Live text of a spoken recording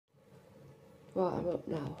Right, I'm up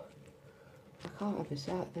now. I can't have a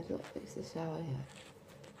shower. They've not fixed the shower yet.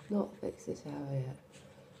 Not fixed the shower yet.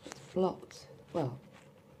 It's blocked. Well,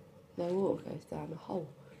 no water goes down the hole,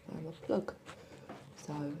 down the plug.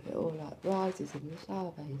 So it all like rises in the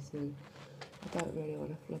shower basin. I don't really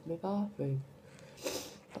want to flood my bathroom.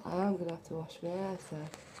 But I am going to have to wash my hair, so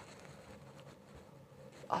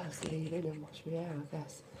I'll just leave in and wash my hair, I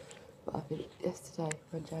guess. But I've been, yesterday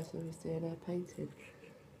when Jasmine was doing her painting,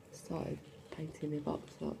 started painting my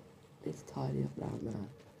box up. Need to tidy up round there.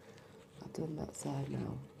 I've done that side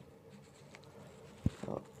now.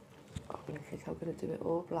 But I think I'm going to do it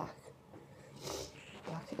all black.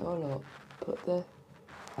 Black it all up. Put the,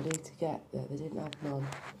 I need to get, they didn't have none,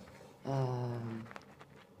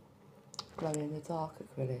 glow in the dark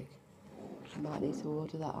acrylic. I might need to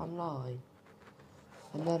order that online.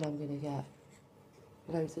 And then I'm going to get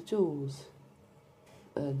loads of jewels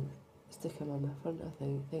and stick them on the front, I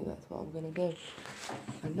think that's what I'm going to do.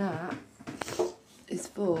 And that is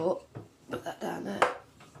for, put that down there,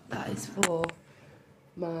 that is for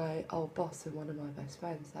my old boss and one of my best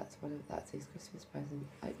friends. That's his Christmas present.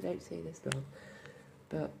 I hope you don't see this, love,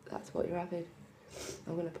 but that's what you're having.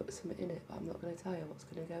 I'm going to put something in it, but I'm not going to tell you what's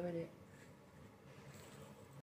going to go in it.